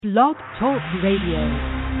Blog Talk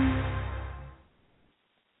Radio.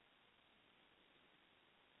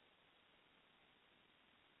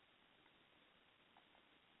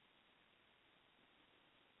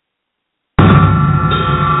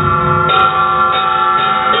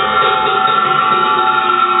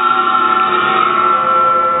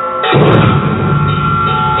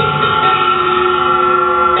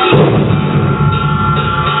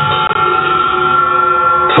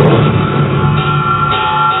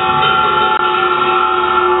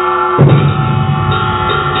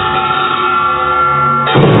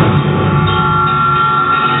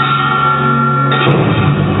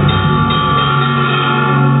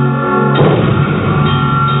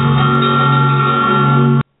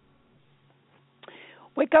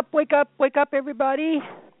 Wake up, everybody.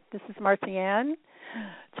 This is Marcianne.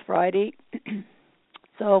 It's Friday.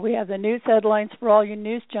 So we have the news headlines for all you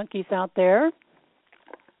news junkies out there.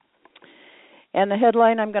 And the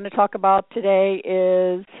headline I'm going to talk about today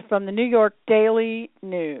is from the New York Daily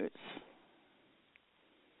News.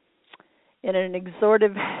 In an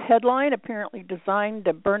exhortive headline apparently designed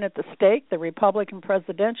to burn at the stake the Republican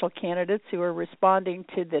presidential candidates who are responding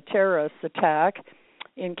to the terrorist attack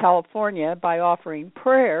in California by offering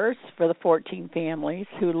prayers for the 14 families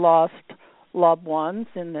who lost loved ones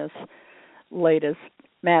in this latest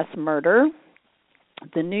mass murder.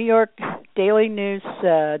 The New York Daily News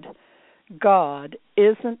said, God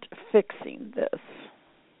isn't fixing this.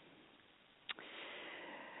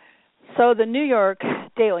 So the New York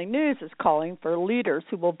Daily News is calling for leaders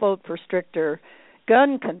who will vote for stricter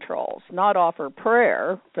gun controls, not offer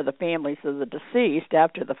prayer for the families of the deceased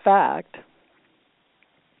after the fact.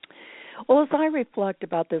 Well, as I reflect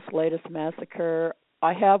about this latest massacre,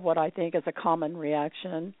 I have what I think is a common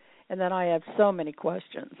reaction, and then I have so many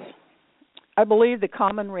questions. I believe the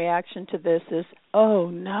common reaction to this is,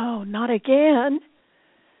 oh, no, not again,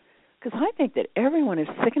 because I think that everyone is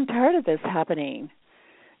sick and tired of this happening,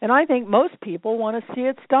 and I think most people want to see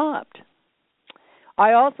it stopped.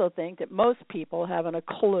 I also think that most people haven't a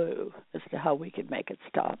clue as to how we could make it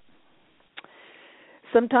stop.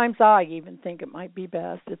 Sometimes I even think it might be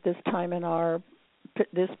best at this time in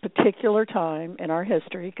this particular time in our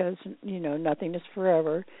history, because, nothing is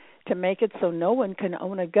forever, to make it so no one can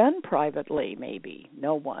own a gun privately, maybe.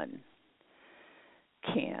 No one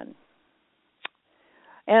can.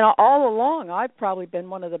 And all along, I've probably been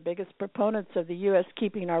one of the biggest proponents of the U.S.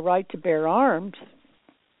 keeping our right to bear arms.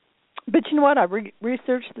 But you know what? I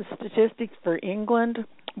researched the statistics for England,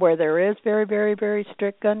 where there is very, very, very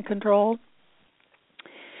strict gun control.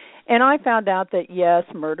 And I found out that, yes,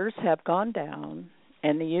 murders have gone down,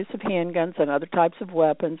 and the use of handguns and other types of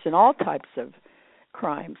weapons and all types of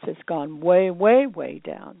crimes has gone way, way, way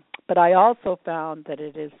down. But I also found that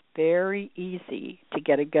it is very easy to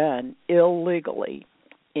get a gun illegally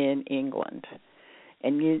in England.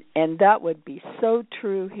 And that would be so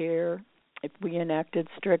true here if we enacted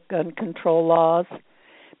strict gun control laws.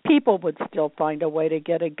 People would still find a way to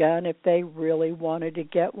get a gun if they really wanted to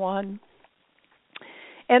get one.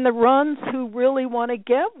 And the ones who really want to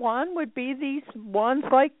get one would be these ones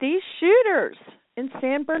like these shooters in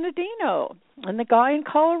San Bernadino, and the guy in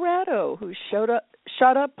Colorado who shot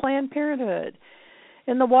up Planned Parenthood,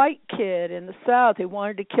 and the white kid in the South who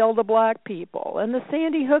wanted to kill the black people, and the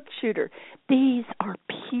Sandy Hook shooter. These are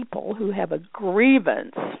people who have a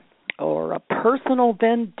grievance or a personal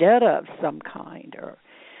vendetta of some kind, or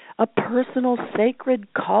a personal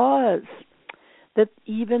sacred cause that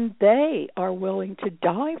even they are willing to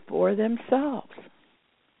die for themselves.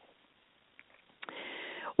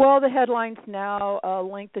 Well, the headlines now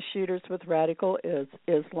link the shooters with radical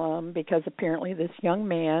Islam, because apparently this young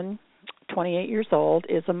man, 28 years old,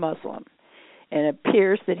 is a Muslim, and it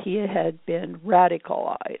appears that he had been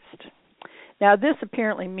radicalized. Now, this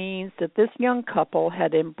apparently means that this young couple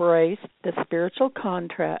had embraced the spiritual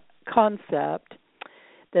concept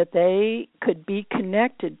that they could be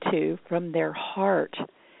connected to from their heart,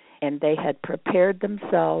 and they had prepared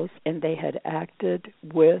themselves, and they had acted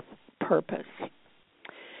with purpose.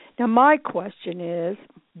 Now, my question is,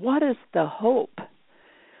 what is the hope?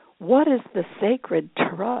 What is the sacred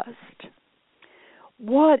trust?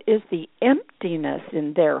 What is the emptiness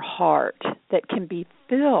in their heart that can be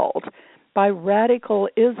filled by radical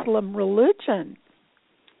Islam religion?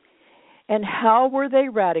 And how were they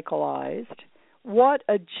radicalized? What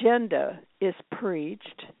agenda is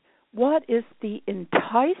preached? What is the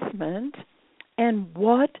enticement? And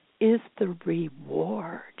what is the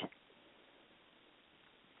reward?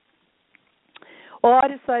 Well, I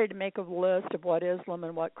decided to make a list of what Islam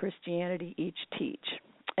and what Christianity each teach.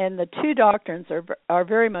 And the two doctrines are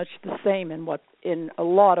very much the same in a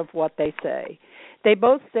lot of what they say. They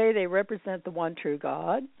both say they represent the one true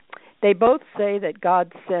God. They both say that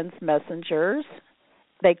God sends messengers,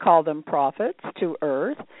 they call them prophets, to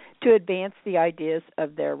earth to advance the ideas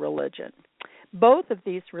of their religion. Both of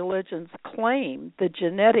these religions claim the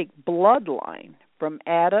genetic bloodline from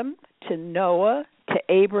Adam to Noah to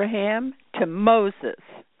Abraham to Moses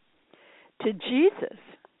to Jesus.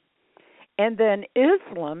 And then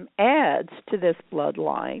Islam adds to this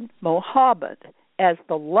bloodline Muhammad as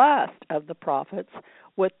the last of the prophets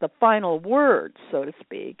with the final word, so to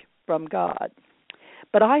speak, from God.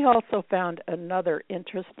 But I also found another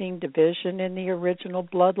interesting division in the original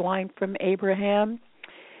bloodline from Abraham.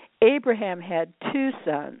 Abraham had two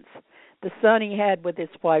sons. The son he had with his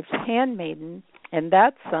wife's handmaiden, and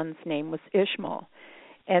that son's name was Ishmael.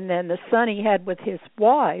 And then the son he had with his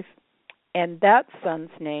wife, and that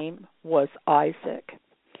son's name was Isaac.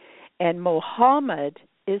 And Muhammad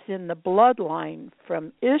is in the bloodline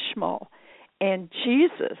from Ishmael, and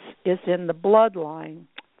Jesus is in the bloodline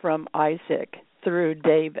from Isaac through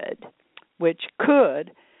David, which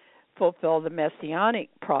could fulfill the messianic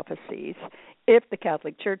prophecies if the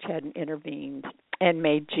Catholic Church hadn't intervened and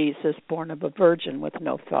made Jesus born of a virgin with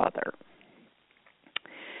no father.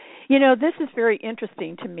 You know, this is very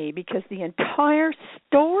interesting to me because the entire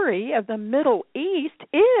story of the Middle East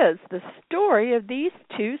is the story of these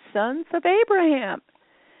two sons of Abraham,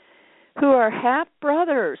 who are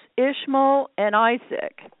half-brothers, Ishmael and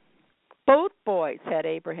Isaac. Both boys had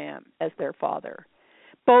Abraham as their father.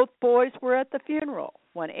 Both boys were at the funeral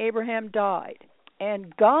when Abraham died.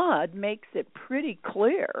 And God makes it pretty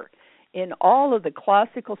clear in all of the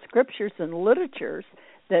classical scriptures and literatures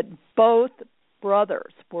that both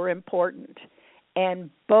brothers were important. And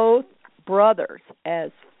both brothers,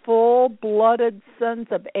 as full-blooded sons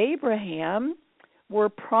of Abraham, were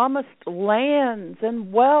promised lands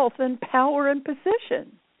and wealth and power and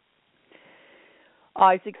position.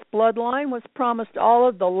 Isaac's bloodline was promised all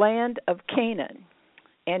of the land of Canaan,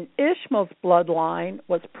 and Ishmael's bloodline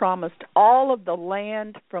was promised all of the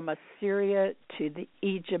land from Assyria to the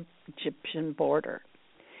Egyptian border.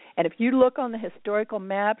 And if you look on the historical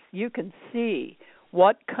maps, you can see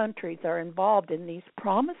what countries are involved in these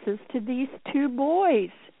promises to these two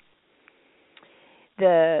boys.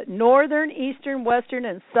 The northern, eastern, western,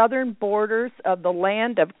 and southern borders of the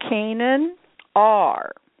land of Canaan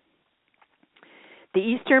are: the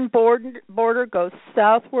eastern border goes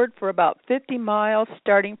southward for about 50 miles,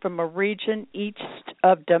 starting from a region east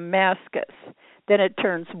of Damascus. Then it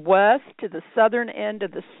turns west to the southern end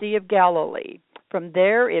of the Sea of Galilee. From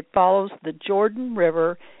there, it follows the Jordan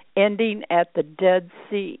River, ending at the Dead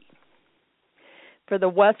Sea. For the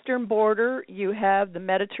western border, you have the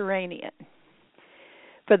Mediterranean.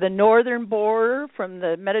 For the northern border from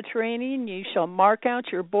the Mediterranean, you shall mark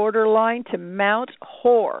out your borderline to Mount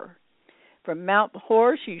Hor. From Mount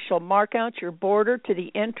Hor, you shall mark out your border to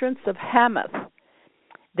the entrance of Hamath.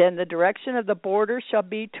 Then the direction of the border shall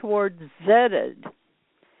be toward Zedad,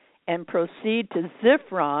 and proceed to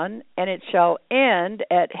Ziphron, and it shall end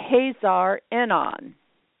at Hazar Enon.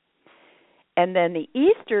 And then the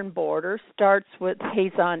eastern border starts with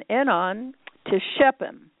Hazar Enon to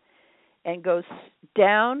Shephem, and goes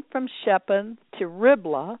down from Shephem to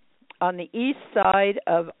Riblah on the east side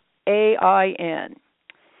of Ain.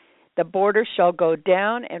 The border shall go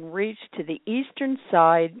down and reach to the eastern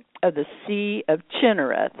side of the Sea of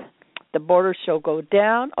Chinnereth. The border shall go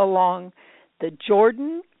down along the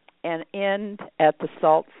Jordan and end at the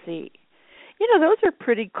Salt Sea. You know, those are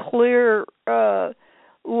pretty clear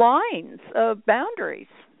lines of boundaries.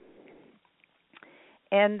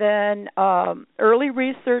 And then early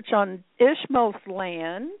research on Ishmael's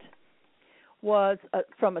land was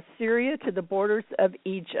from Assyria to the borders of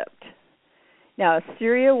Egypt. Now,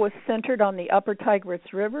 Assyria was centered on the upper Tigris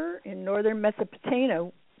River in northern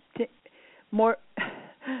Mesopotamia,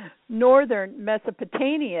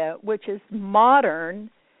 which is modern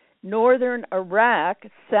northern Iraq,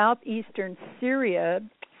 southeastern Syria,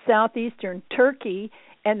 southeastern Turkey,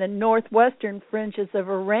 and the northwestern fringes of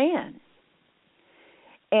Iran.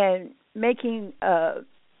 And making, at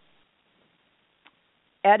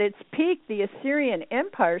its peak, the Assyrian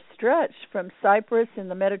Empire stretched from Cyprus in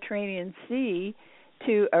the Mediterranean Sea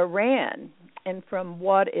to Iran, and from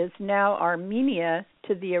what is now Armenia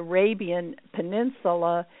to the Arabian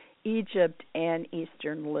Peninsula, Egypt, and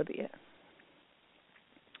eastern Libya.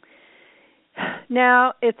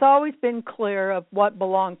 Now, it's always been clear of what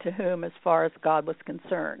belonged to whom as far as God was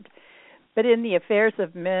concerned. But in the affairs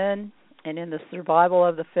of men and in the survival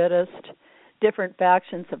of the fittest, different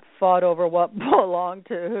factions have fought over what belonged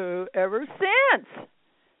to who ever since.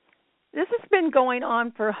 This has been going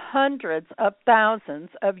on for hundreds of thousands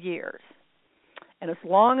of years. And as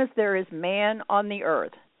long as there is man on the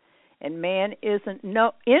earth, and man isn't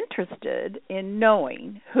interested in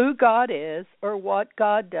knowing who God is or what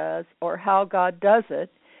God does or how God does it,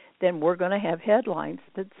 then we're going to have headlines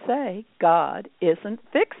that say God isn't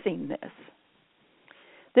fixing this.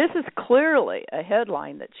 This is clearly a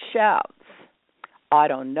headline that shouts, I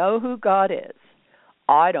don't know who God is,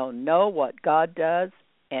 I don't know what God does,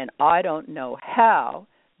 and I don't know how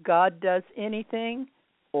God does anything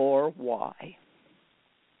or why.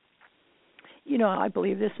 You know, I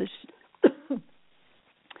believe this is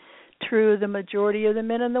true of the majority of the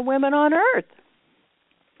men and the women on earth.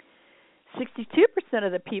 62%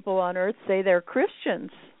 of the people on earth say they're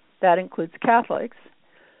Christians. That includes Catholics.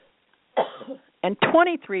 And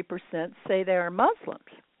 23% say they are Muslims.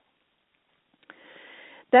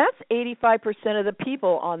 That's 85% of the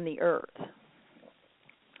people on the earth.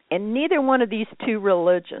 And neither one of these two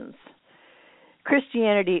religions,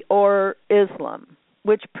 Christianity or Islam,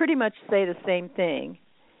 which pretty much say the same thing,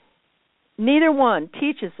 neither one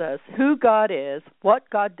teaches us who God is, what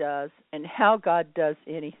God does, and how God does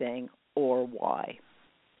anything or why.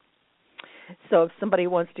 So if somebody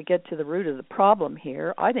wants to get to the root of the problem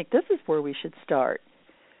here, I think this is where we should start.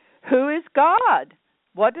 Who is God?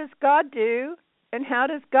 What does God do? And how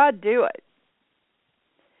does God do it?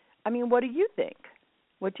 I mean, what do you think?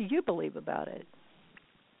 What do you believe about it?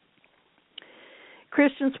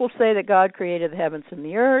 Christians will say that God created the heavens and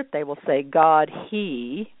the earth. They will say God,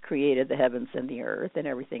 He created the heavens and the earth and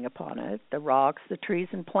everything upon it, the rocks, the trees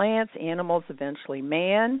and plants, animals, eventually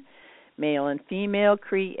man, male and female,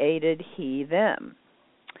 created He them.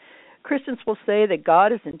 Christians will say that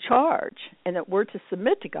God is in charge and that we're to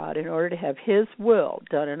submit to God in order to have His will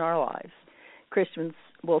done in our lives. Christians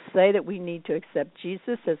will say that we need to accept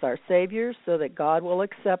Jesus as our Savior so that God will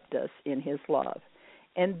accept us in His love.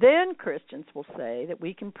 And then Christians will say that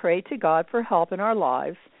we can pray to God for help in our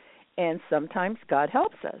lives, and sometimes God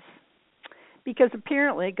helps us. Because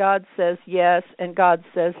apparently God says yes, and God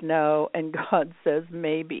says no, and God says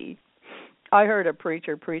maybe. I heard a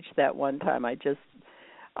preacher preach that one time.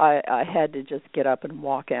 I had to just get up and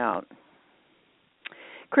walk out.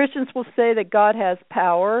 Christians will say that God has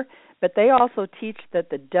power, but they also teach that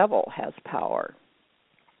the devil has power.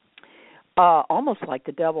 Almost like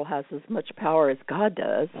the devil has as much power as God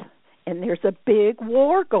does. And there's a big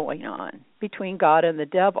war going on between God and the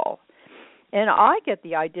devil. And I get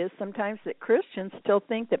the idea sometimes that Christians still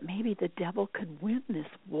think that maybe the devil could win this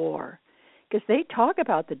war. Because they talk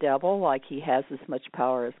about the devil like he has as much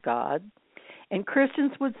power as God. And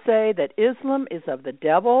Christians would say that Islam is of the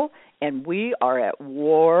devil and we are at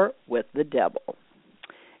war with the devil.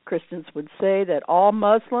 Christians would say that all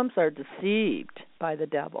Muslims are deceived by the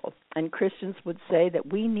devil. And Christians would say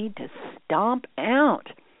that we need to stomp out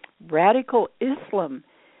radical Islam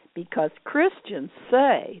because Christians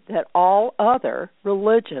say that all other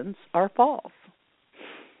religions are false.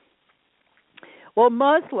 Well,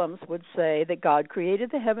 Muslims would say that God created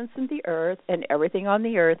the heavens and the earth and everything on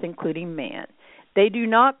the earth, including man. They do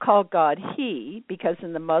not call God He because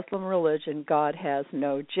in the Muslim religion, God has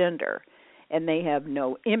no gender. And they have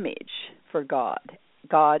no image for God.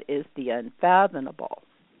 God is the unfathomable.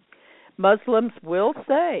 Muslims will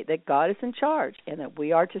say that God is in charge and that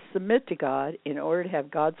we are to submit to God in order to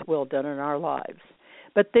have God's will done in our lives.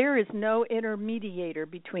 But there is no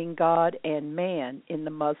intermediator between God and man in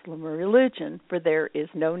the Muslim religion, for there is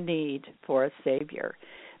no need for a Savior.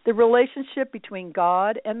 The relationship between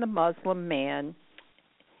God and the Muslim man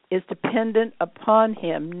is dependent upon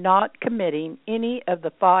him not committing any of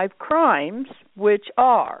the 5 crimes, which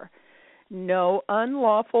are no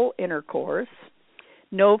unlawful intercourse,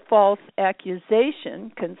 no false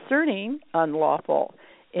accusation concerning unlawful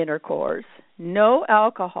intercourse, no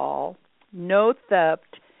alcohol, no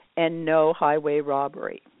theft, and no highway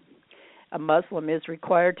robbery. A Muslim is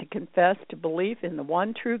required to confess to belief in the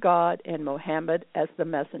one true God and Muhammad as the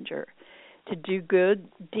messenger, to do good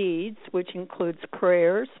deeds, which includes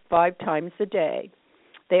prayers 5 times a day.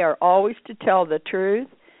 They are always to tell the truth,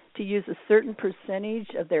 to use a certain percentage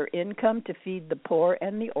of their income to feed the poor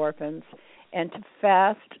and the orphans, and to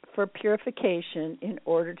fast for purification in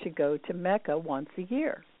order to go to Mecca once a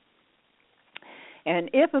year. And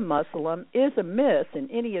if a Muslim is amiss in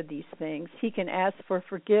any of these things, he can ask for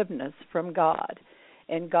forgiveness from God,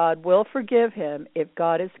 and God will forgive him if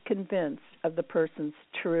God is convinced of the person's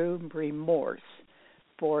true remorse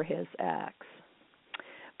for his acts.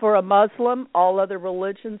 For a Muslim, all other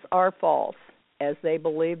religions are false, as they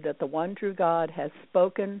believe that the one true God has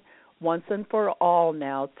spoken once and for all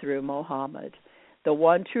now through Muhammad. The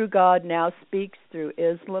one true God now speaks through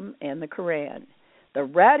Islam and the Quran. The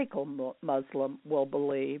radical Muslim will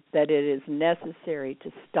believe that it is necessary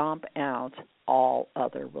to stomp out all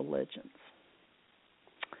other religions.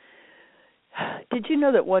 Did you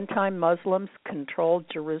know that one time Muslims controlled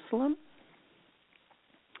Jerusalem?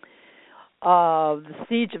 The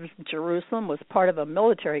siege of Jerusalem was part of a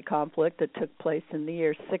military conflict that took place in the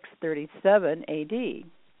year 637 A.D.,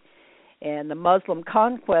 and the Muslim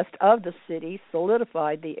conquest of the city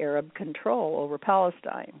solidified the Arab control over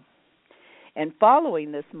Palestine. And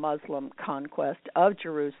following this Muslim conquest of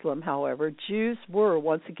Jerusalem, however, Jews were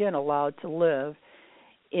once again allowed to live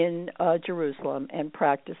in Jerusalem and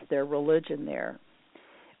practice their religion there.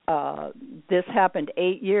 This happened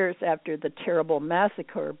 8 years after the terrible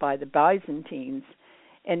massacre by the Byzantines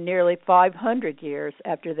and nearly 500 years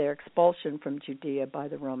after their expulsion from Judea by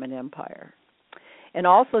the Roman Empire. And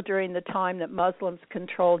also during the time that Muslims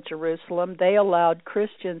controlled Jerusalem, they allowed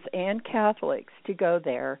Christians and Catholics to go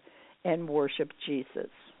there and worship Jesus.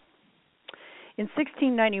 In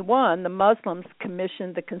 1691, the Muslims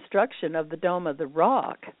commissioned the construction of the Dome of the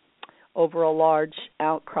Rock over a large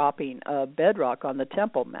outcropping of bedrock on the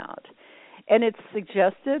Temple Mount. And it's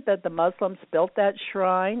suggested that the Muslims built that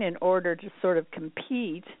shrine in order to sort of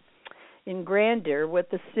compete in grandeur with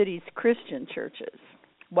the city's Christian churches.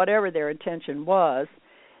 Whatever their intention was,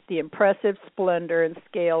 the impressive splendor and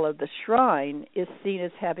scale of the shrine is seen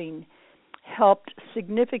as having helped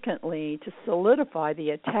significantly to solidify the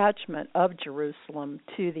attachment of Jerusalem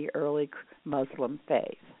to the early Muslim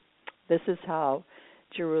faith. This is how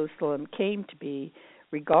Jerusalem came to be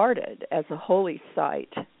regarded as a holy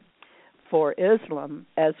site for Islam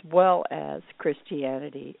as well as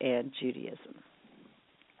Christianity and Judaism.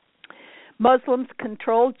 Muslims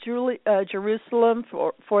controlled Jerusalem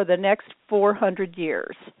for the next 400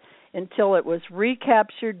 years until it was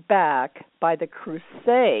recaptured back by the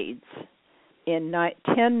Crusades in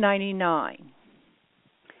 1099.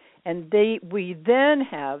 And we then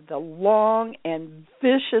have the long and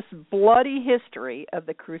vicious, bloody history of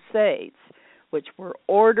the Crusades, which were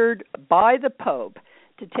ordered by the Pope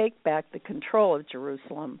to take back the control of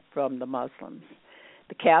Jerusalem from the Muslims.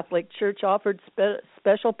 The Catholic Church offered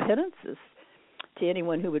special penances to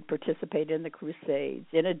anyone who would participate in the Crusades,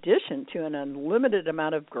 in addition to an unlimited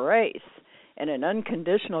amount of grace and an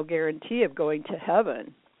unconditional guarantee of going to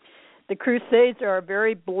heaven. The Crusades are a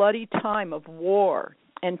very bloody time of war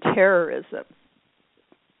and terrorism.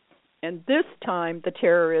 And this time, the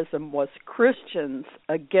terrorism was Christians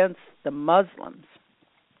against the Muslims.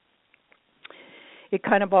 It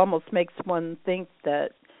kind of almost makes one think that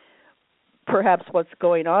perhaps what's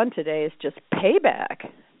going on today is just payback,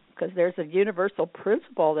 because there's a universal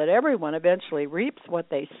principle that everyone eventually reaps what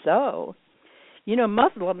they sow. You know,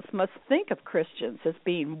 Muslims must think of Christians as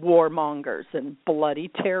being warmongers and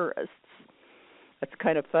bloody terrorists. That's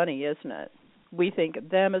kind of funny, isn't it? We think of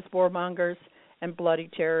them as warmongers and bloody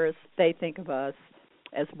terrorists. They think of us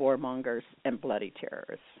as warmongers and bloody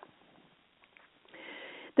terrorists.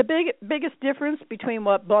 The biggest difference between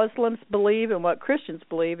what Muslims believe and what Christians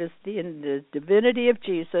believe is in the divinity of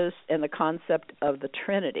Jesus and the concept of the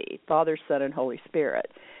Trinity, Father, Son, and Holy Spirit.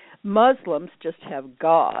 Muslims just have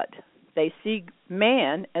God. They see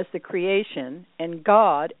man as the creation and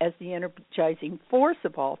God as the energizing force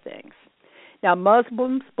of all things. Now,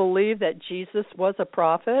 Muslims believe that Jesus was a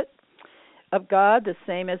prophet of God, the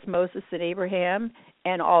same as Moses and Abraham,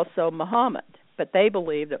 and also Muhammad. But they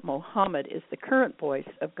believe that Muhammad is the current voice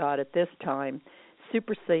of God at this time,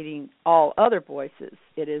 superseding all other voices.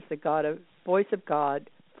 It is the voice of God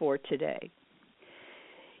for today.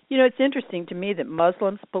 You know, it's interesting to me that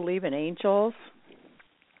Muslims believe in angels.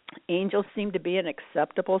 Angels seem to be an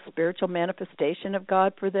acceptable spiritual manifestation of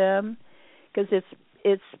God for them, because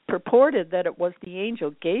it's purported that it was the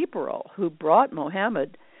angel Gabriel who brought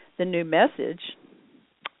Muhammad the new message.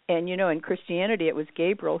 And, you know, in Christianity, it was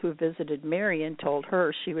Gabriel who visited Mary and told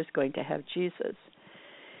her she was going to have Jesus.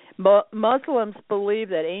 Muslims believe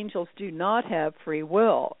that angels do not have free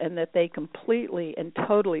will and that they completely and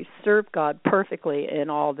totally serve God perfectly in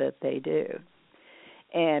all that they do.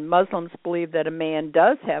 And Muslims believe that a man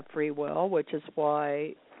does have free will, which is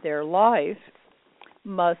why their life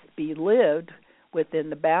must be lived within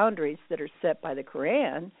the boundaries that are set by the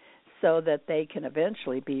Quran, so that they can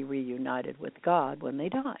eventually be reunited with God when they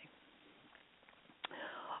die.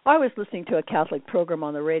 I was listening to a Catholic program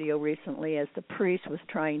on the radio recently as the priest was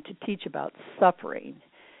trying to teach about suffering,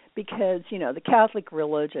 because, you know, the Catholic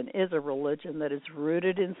religion is a religion that is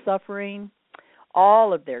rooted in suffering.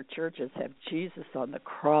 All of their churches have Jesus on the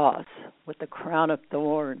cross with the crown of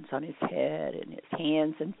thorns on his head and his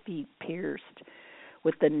hands and feet pierced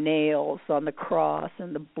with the nails on the cross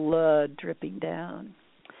and the blood dripping down.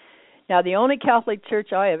 Now, the only Catholic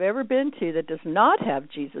church I have ever been to that does not have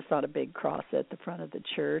Jesus on a big cross at the front of the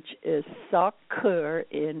church is Sacre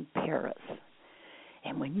in Paris.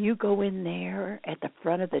 And when you go in there, at the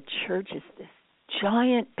front of the church is this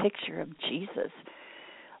giant picture of Jesus,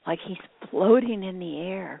 like he's floating in the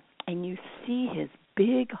air, and you see his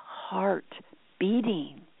big heart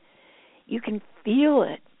beating. You can feel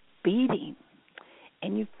it beating,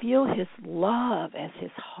 and you feel his love as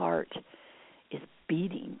his heart is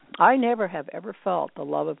beating. I never have ever felt the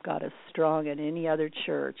love of God as strong in any other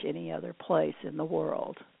church, any other place in the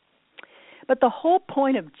world. But the whole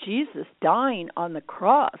point of Jesus dying on the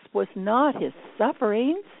cross was not his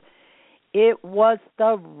sufferings. It was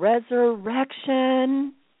the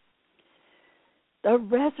resurrection. The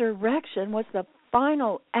resurrection was the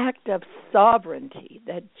final act of sovereignty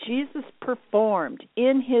that Jesus performed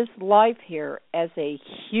in his life here as a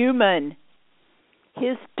human.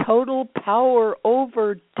 His total power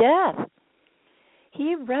over death.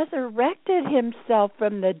 He resurrected himself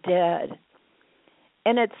from the dead.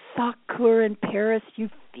 And at Sacre in Paris, you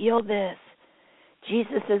feel this.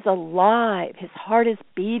 Jesus is alive. His heart is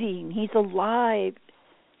beating. He's alive.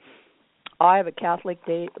 I have a Catholic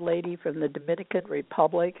lady from the Dominican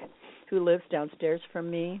Republic who lives downstairs from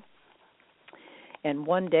me. And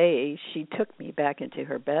one day she took me back into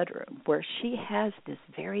her bedroom where she has this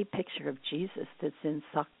very picture of Jesus that's in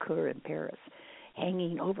Sacre in Paris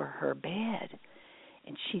hanging over her bed.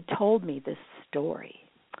 And she told me this story.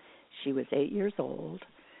 She was 8 years old,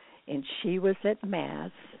 and she was at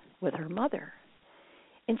Mass with her mother.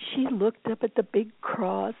 And she looked up at the big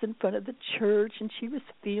cross in front of the church, and she was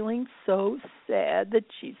feeling so sad that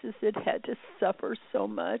Jesus had to suffer so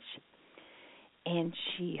much. And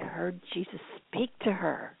she heard Jesus speak to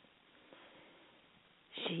her.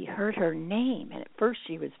 She heard her name, and at first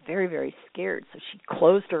she was very, very scared, so she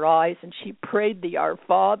closed her eyes and she prayed the Our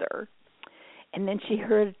Father. And then she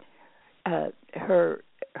heard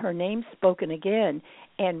her name spoken again,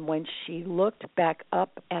 and when she looked back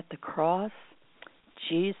up at the cross,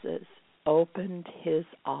 Jesus opened his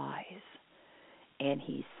eyes, and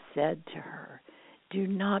he said to her, "Do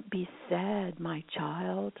not be sad, my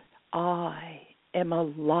child. I am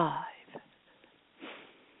alive."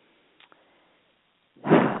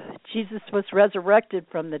 Jesus was resurrected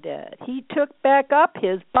from the dead. He took back up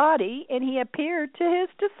his body, and he appeared to his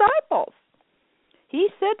disciples. He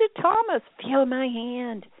said to Thomas, "Feel my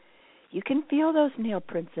hand. You can feel those nail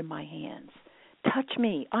prints in my hands. Touch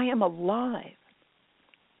me. I am alive."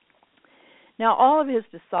 Now, all of his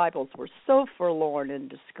disciples were so forlorn and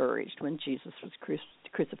discouraged when Jesus was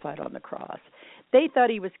crucified on the cross. They thought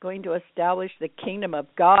he was going to establish the kingdom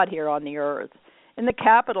of God here on the earth, and the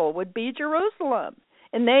capital would be Jerusalem,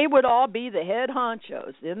 and they would all be the head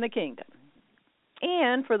honchos in the kingdom.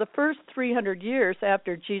 And for the first 300 years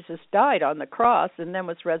after Jesus died on the cross and then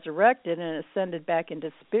was resurrected and ascended back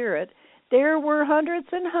into spirit, there were hundreds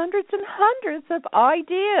and hundreds and hundreds of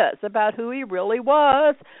ideas about who he really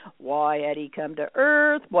was, why had he come to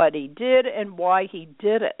earth, what he did, and why he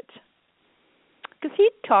did it. Because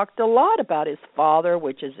he talked a lot about his Father,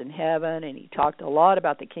 which is in heaven, and he talked a lot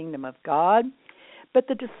about the kingdom of God. But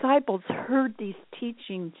the disciples heard these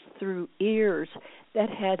teachings through ears that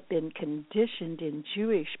had been conditioned in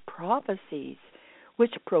Jewish prophecies,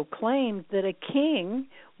 which proclaimed that a king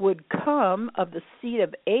would come of the seed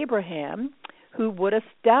of Abraham who would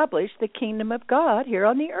establish the kingdom of God here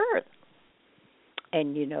on the earth.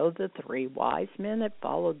 And you know the 3 wise men that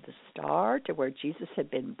followed the star to where Jesus had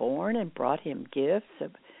been born and brought him gifts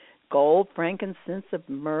of gold, frankincense, of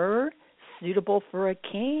myrrh, suitable for a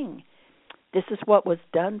king. This is what was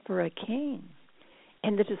done for a king.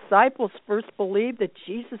 And the disciples first believed that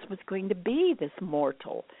Jesus was going to be this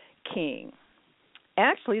mortal king.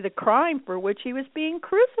 Actually, the crime for which he was being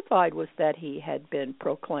crucified was that he had been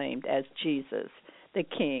proclaimed as Jesus, the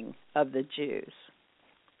King of the Jews.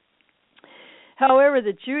 However,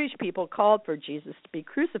 the Jewish people called for Jesus to be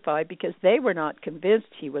crucified because they were not convinced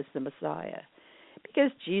he was the Messiah.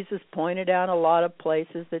 Because Jesus pointed out a lot of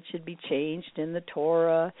places that should be changed in the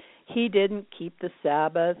Torah. He didn't keep the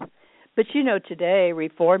Sabbath. But you know, today,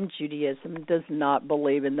 Reformed Judaism does not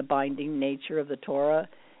believe in the binding nature of the Torah,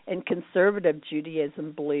 and conservative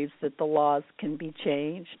Judaism believes that the laws can be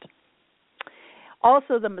changed.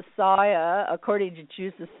 Also, the Messiah, according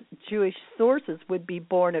to Jewish sources, would be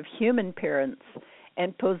born of human parents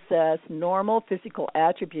and possess normal physical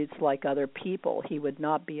attributes like other people. He would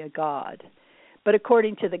not be a god. But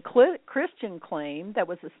according to the Christian claim that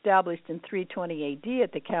was established in 320 AD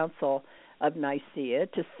at the Council of Nicaea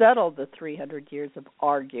to settle the 300 years of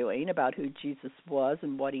arguing about who Jesus was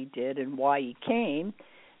and what he did and why he came,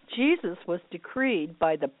 Jesus was decreed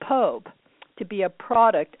by the Pope to be a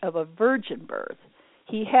product of a virgin birth.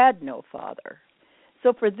 He had no father.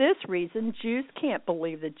 So for this reason, Jews can't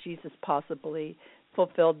believe that Jesus possibly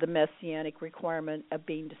fulfilled the messianic requirement of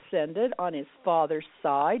being descended on his father's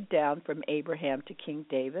side down from Abraham to King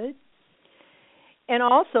David. And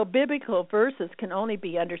also, biblical verses can only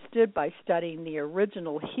be understood by studying the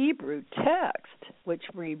original Hebrew text, which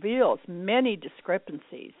reveals many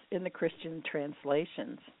discrepancies in the Christian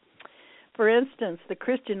translations. For instance, the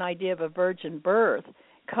Christian idea of a virgin birth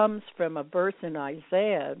comes from a verse in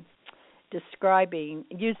Isaiah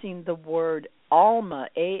using the word Alma,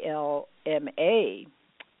 A-L-M-A,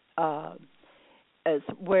 as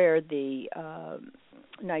where the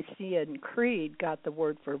Nicene Creed got the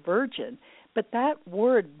word for virgin. But that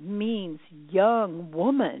word means young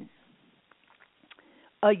woman,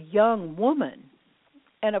 a young woman.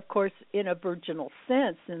 And, of course, in a virginal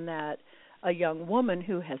sense, in that a young woman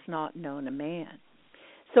who has not known a man.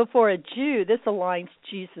 So for a Jew, this aligns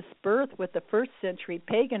Jesus' birth with the first century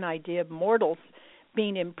pagan idea of mortals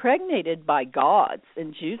being impregnated by gods,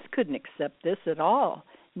 and Jews couldn't accept this at all.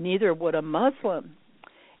 Neither would a Muslim.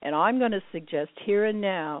 And I'm going to suggest here and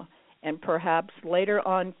now, and perhaps later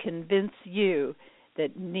on convince you,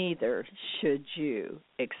 that neither should you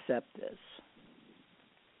accept this.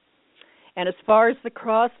 And as far as the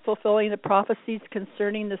cross fulfilling the prophecies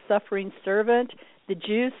concerning the suffering servant, the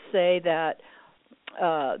Jews say that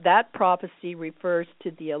that prophecy refers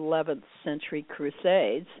to the 11th century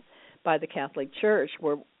Crusades by the Catholic Church,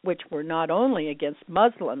 which were not only against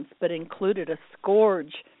Muslims, but included a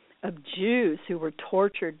scourge of Jews who were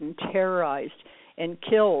tortured and terrorized and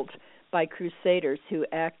killed by crusaders who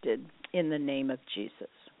acted in the name of Jesus.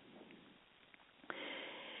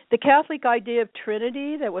 The Catholic idea of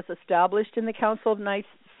Trinity that was established in the Council of Nicaea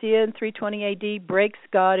in 320 AD breaks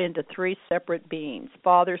God into three separate beings,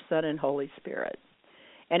 Father, Son, and Holy Spirit.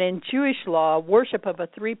 And in Jewish law, worship of a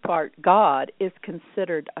three-part God is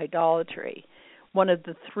considered idolatry, one of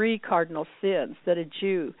the three cardinal sins that a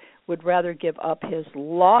Jew would rather give up his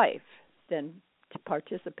life than to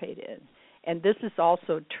participate in. And this is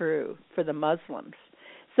also true for the Muslims.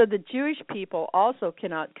 So the Jewish people also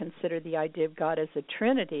cannot consider the idea of God as a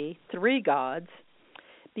trinity, three gods,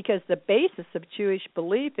 because the basis of Jewish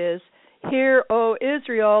belief is, "Hear, O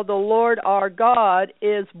Israel, the Lord our God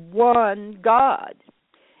is one God."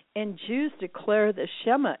 And Jews declare the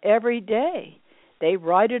Shema every day. They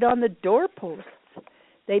write it on the doorposts.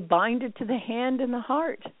 They bind it to the hand and the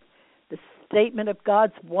heart. The statement of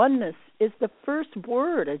God's oneness is the first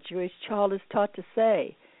word a Jewish child is taught to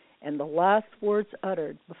say, and the last words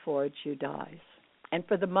uttered before a Jew dies. And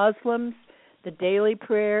for the Muslims, the daily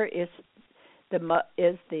prayer is the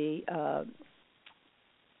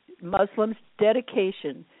Muslims'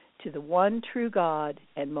 dedication to the one true God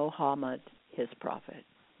and Muhammad, his prophet.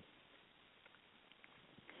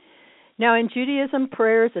 Now, in Judaism,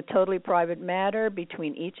 prayer is a totally private matter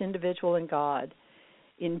between each individual and God.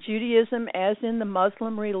 In Judaism, as in the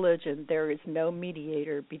Muslim religion, there is no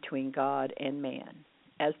mediator between God and man.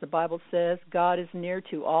 As the Bible says, God is near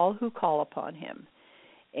to all who call upon him.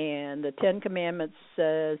 And the Ten Commandments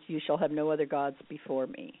says, "You shall have no other gods before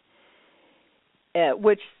me,"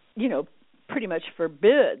 which, pretty much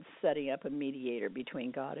forbids setting up a mediator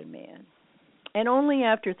between God and man. And only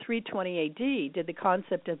after 320 AD did the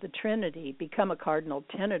concept of the Trinity become a cardinal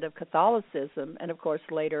tenet of Catholicism and, of course,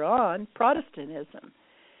 later on, Protestantism.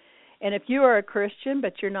 And if you are a Christian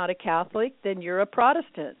but you're not a Catholic, then you're a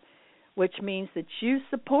Protestant, which means that you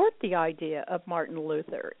support the idea of Martin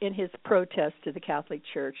Luther in his protest to the Catholic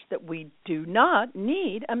Church that we do not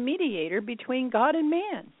need a mediator between God and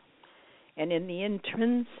man. And in the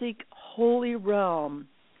intrinsic holy realm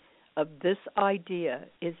of this idea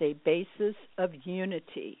is a basis of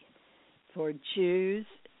unity for Jews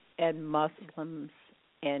and Muslims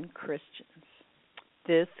and Christians.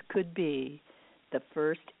 This could be the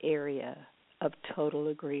first area of total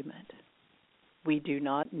agreement. We do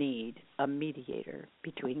not need a mediator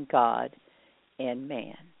between God and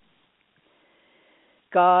man.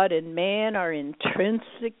 God and man are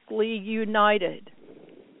intrinsically united.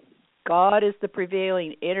 God is the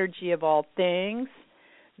prevailing energy of all things.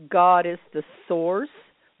 God is the source.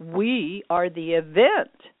 We are the event.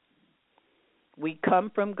 We come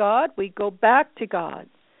from God. We go back to God.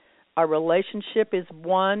 Our relationship is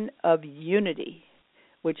one of unity,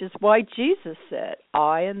 which is why Jesus said,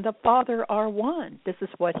 "I and the Father are one." This is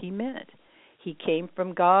what he meant. He came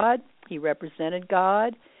from God. He represented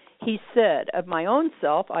God. He said, "Of my own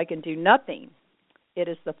self I can do nothing. It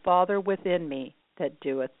is the Father within me that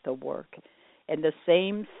doeth the work." And the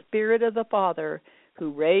same Spirit of the Father who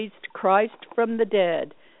raised Christ from the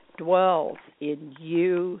dead dwells in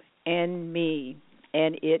you and me,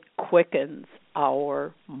 and it quickens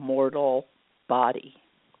our mortal body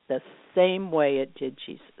the same way it did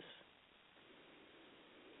Jesus.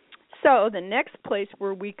 So the next place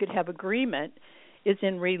where we could have agreement is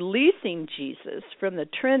in releasing Jesus from the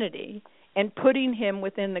Trinity and putting him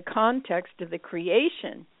within the context of the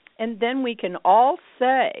creation. And then we can all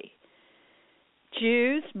say,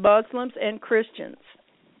 Jews, Muslims, and Christians,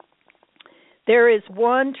 there is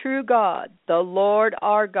one true God, the Lord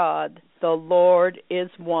our God. The Lord is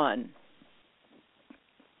one.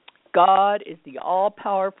 God is the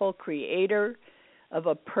all-powerful creator of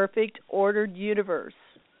a perfect, ordered universe.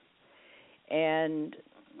 And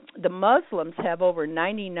the Muslims have over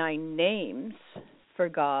 99 names for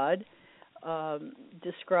God,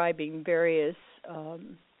 describing various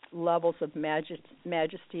levels of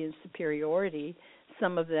majesty and superiority.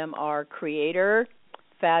 Some of them are creator,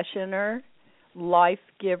 fashioner, life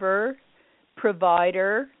giver,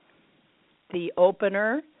 provider, the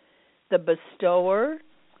opener, the bestower,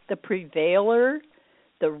 the prevailer,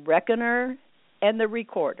 the reckoner, and the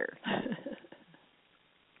recorder.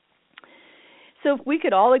 So if we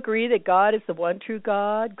could all agree that God is the one true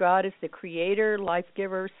God, God is the creator, life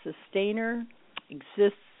giver, sustainer,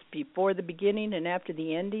 exists before the beginning and after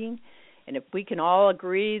the ending, and if we can all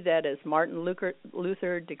agree that, as Martin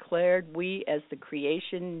Luther declared, we as the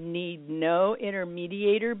creation need no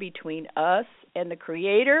intermediator between us and the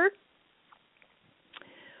Creator,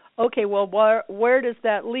 okay, well, where does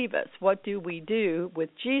that leave us? What do we do with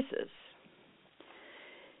Jesus?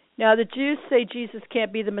 Now, the Jews say Jesus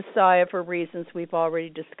can't be the Messiah for reasons we've already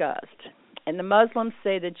discussed. And the Muslims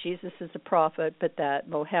say that Jesus is a prophet, but that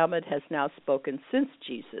Muhammad has now spoken since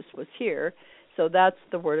Jesus was here. So that's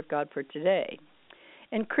the word of God for today.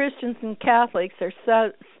 And Christians and Catholics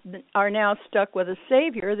are now stuck with a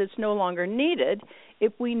Savior that's no longer needed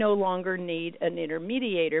if we no longer need an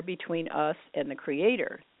intermediator between us and the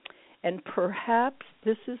Creator. And perhaps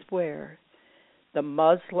this is where the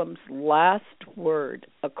Muslim's last word,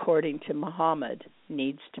 according to Muhammad,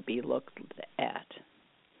 needs to be looked at.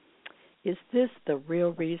 Is this the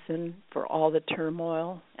real reason for all the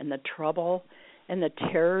turmoil and the trouble and the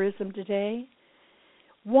terrorism today?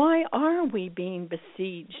 Why are we being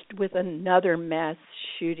besieged with another mass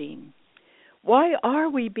shooting? Why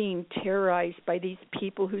are we being terrorized by these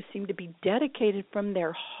people who seem to be dedicated from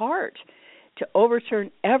their heart to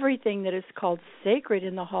overturn everything that is called sacred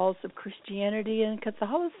in the halls of Christianity and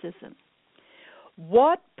Catholicism?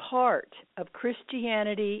 What part of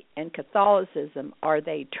Christianity and Catholicism are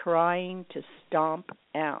they trying to stomp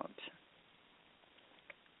out?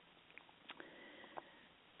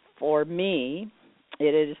 For me,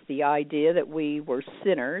 it is the idea that we were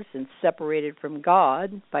sinners and separated from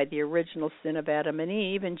God by the original sin of Adam and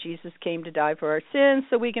Eve, and Jesus came to die for our sins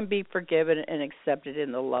so we can be forgiven and accepted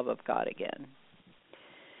in the love of God again.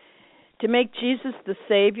 To make Jesus the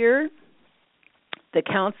Savior, the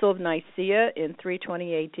Council of Nicaea in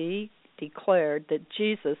 320 AD declared that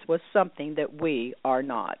Jesus was something that we are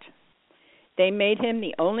not. They made him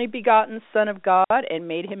the only begotten Son of God and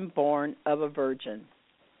made him born of a virgin.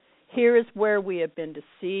 Here is where we have been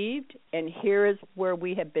deceived, and here is where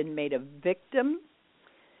we have been made a victim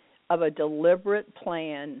of a deliberate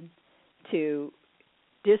plan to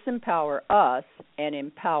disempower us and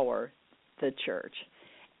empower the church.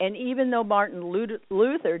 And even though Martin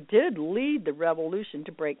Luther did lead the revolution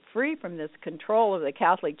to break free from this control of the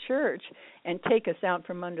Catholic Church and take us out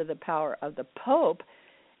from under the power of the Pope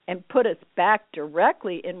and put us back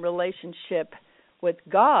directly in relationship with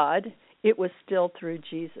God, it was still through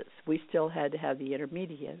Jesus. We still had to have the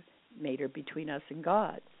intermediator between us and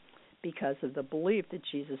God because of the belief that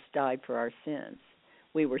Jesus died for our sins.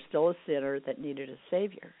 We were still a sinner that needed a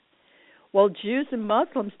Savior. Well, Jews and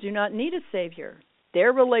Muslims do not need a Savior.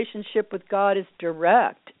 Their relationship with God is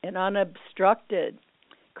direct and unobstructed.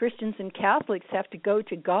 Christians and Catholics have to go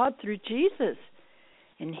to God through Jesus.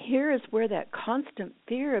 And here is where that constant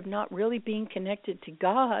fear of not really being connected to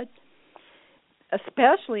God,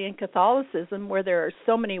 especially in Catholicism, where there are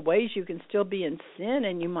so many ways you can still be in sin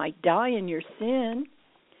and you might die in your sin.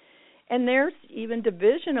 And there's even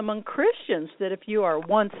division among Christians that if you are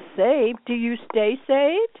once saved, do you stay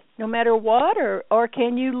saved no matter what, or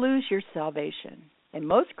can you lose your salvation? And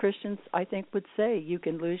most Christians, I think, would say you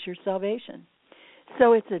can lose your salvation.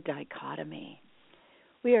 So it's a dichotomy.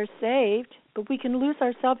 We are saved, but we can lose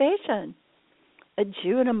our salvation. A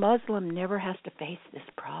Jew and a Muslim never has to face this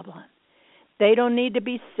problem. They don't need to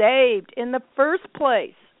be saved in the first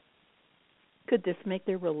place. Could this make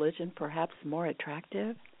their religion perhaps more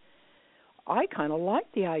attractive? I kind of like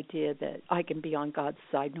the idea that I can be on God's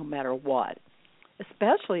side no matter what,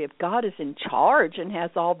 especially if God is in charge and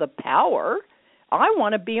has all the power. I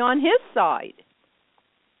want to be on his side.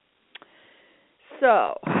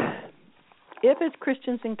 So, if as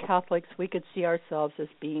Christians and Catholics we could see ourselves as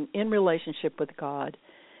being in relationship with God,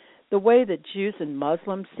 the way that Jews and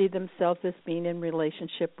Muslims see themselves as being in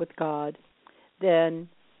relationship with God, then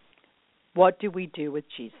what do we do with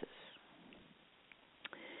Jesus?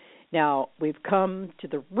 Now, we've come to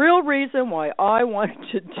the real reason why I wanted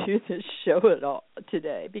to do this show at all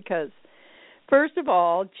today, because first of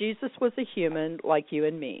all, Jesus was a human like you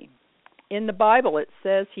and me. In the Bible, it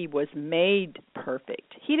says he was made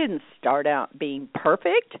perfect. He didn't start out being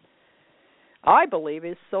perfect. I believe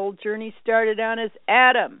his soul journey started out as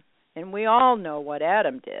Adam, and we all know what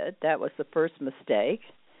Adam did. That was the first mistake.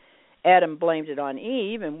 Adam blamed it on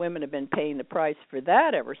Eve, and women have been paying the price for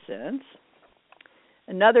that ever since.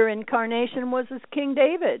 Another incarnation was as King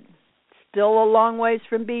David. Still a long ways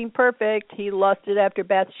from being perfect. He lusted after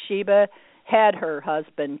Bathsheba, had her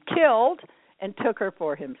husband killed, and took her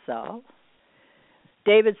for himself.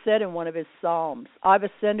 David said in one of his Psalms, I've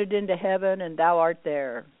ascended into heaven, and thou art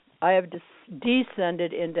there. I have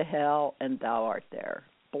descended into hell, and thou art there.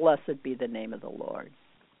 Blessed be the name of the Lord.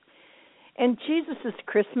 And Jesus'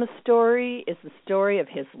 Christmas story is the story of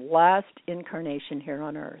his last incarnation here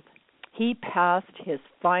on earth. He passed his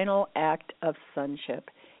final act of sonship.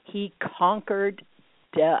 He conquered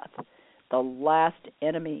death, the last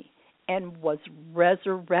enemy, and was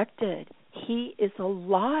resurrected. He is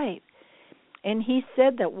alive. And he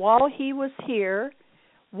said that while he was here,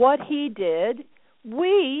 what he did,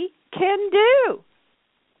 we can do.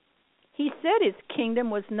 He said his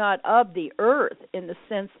kingdom was not of the earth in the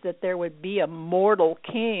sense that there would be a mortal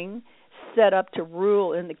king set up to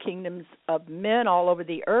rule in the kingdoms of men all over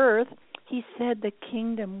the earth. He said the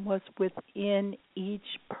kingdom was within each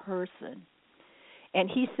person. And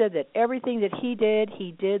he said that everything that he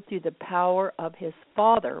did through the power of his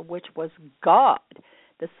Father, which was God,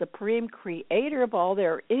 the supreme creator of all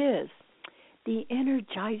there is, the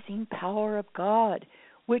energizing power of God,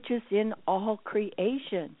 which is in all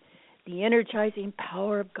creation. The energizing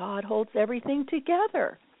power of God holds everything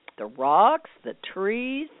together. The rocks, the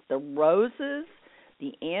trees, the roses,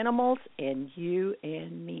 the animals, and you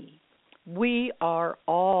and me. We are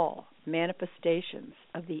all manifestations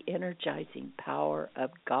of the energizing power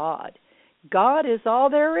of God. God is all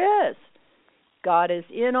there is. God is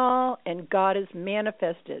in all, and God is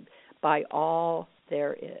manifested by all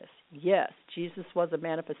there is. Yes, Jesus was a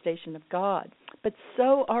manifestation of God, but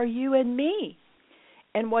so are you and me.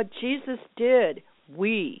 And what Jesus did,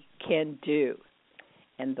 we can do.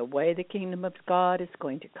 And the way the kingdom of God is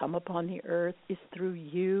going to come upon the earth is through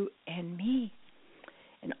you and me.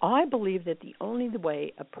 And I believe that the only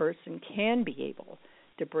way a person can be able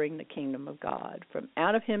to bring the kingdom of God from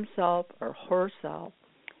out of himself or herself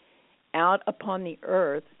out upon the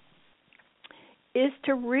earth is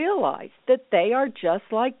to realize that they are just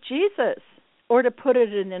like Jesus. Or to put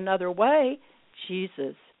it in another way,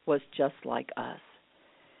 Jesus was just like us.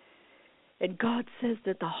 And God says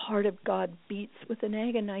that the heart of God beats with an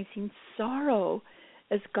agonizing sorrow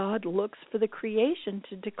as God looks for the creation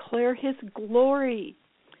to declare his glory.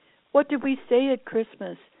 What did we say at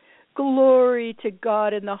Christmas? Glory to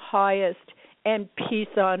God in the highest, and peace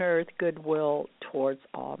on earth, goodwill towards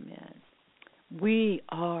all men. We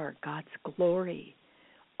are God's glory.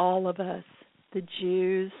 All of us, the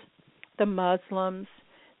Jews, the Muslims,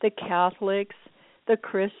 the Catholics, the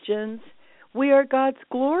Christians, we are God's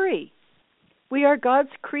glory. We are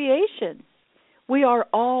God's creation. We are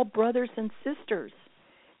all brothers and sisters,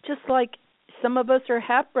 just like some of us are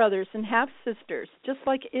half-brothers and half-sisters, just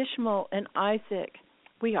like Ishmael and Isaac.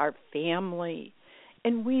 We are family,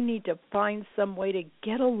 and we need to find some way to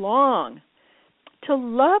get along, to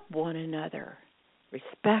love one another,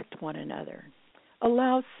 respect one another,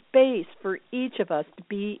 allow space for each of us to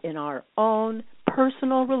be in our own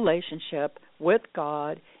personal relationship with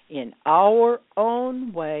God in our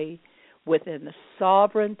own way, within the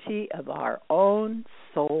sovereignty of our own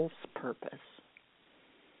soul's purpose.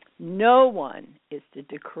 No one is to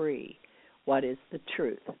decree what is the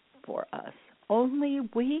truth for us. Only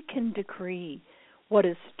we can decree what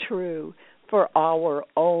is true for our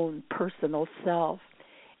own personal self.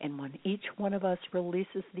 And when each one of us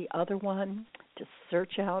releases the other one to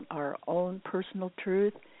search out our own personal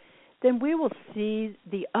truth, then we will see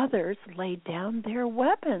the others lay down their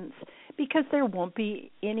weapons, because there won't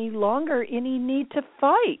be any longer any need to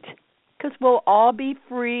fight, because we'll all be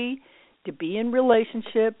free to be in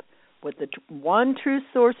relationship with the one true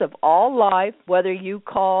source of all life, whether you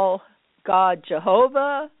call God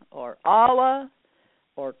Jehovah or Allah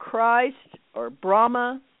or Christ or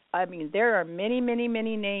Brahma I mean, there are many, many,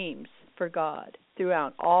 many names for God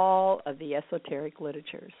throughout all of the esoteric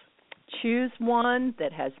literatures. Choose one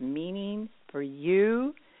that has meaning for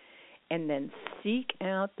you, and then seek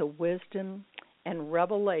out the wisdom and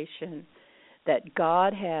revelation that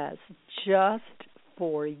God has just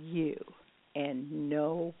for you and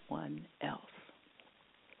no one else.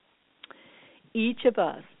 Each of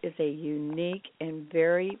us is a unique and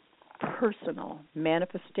very personal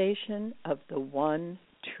manifestation of the one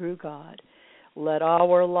true God. Let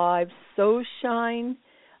our lives so shine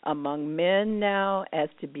among men now as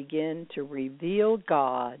to begin to reveal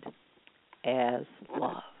God as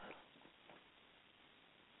love.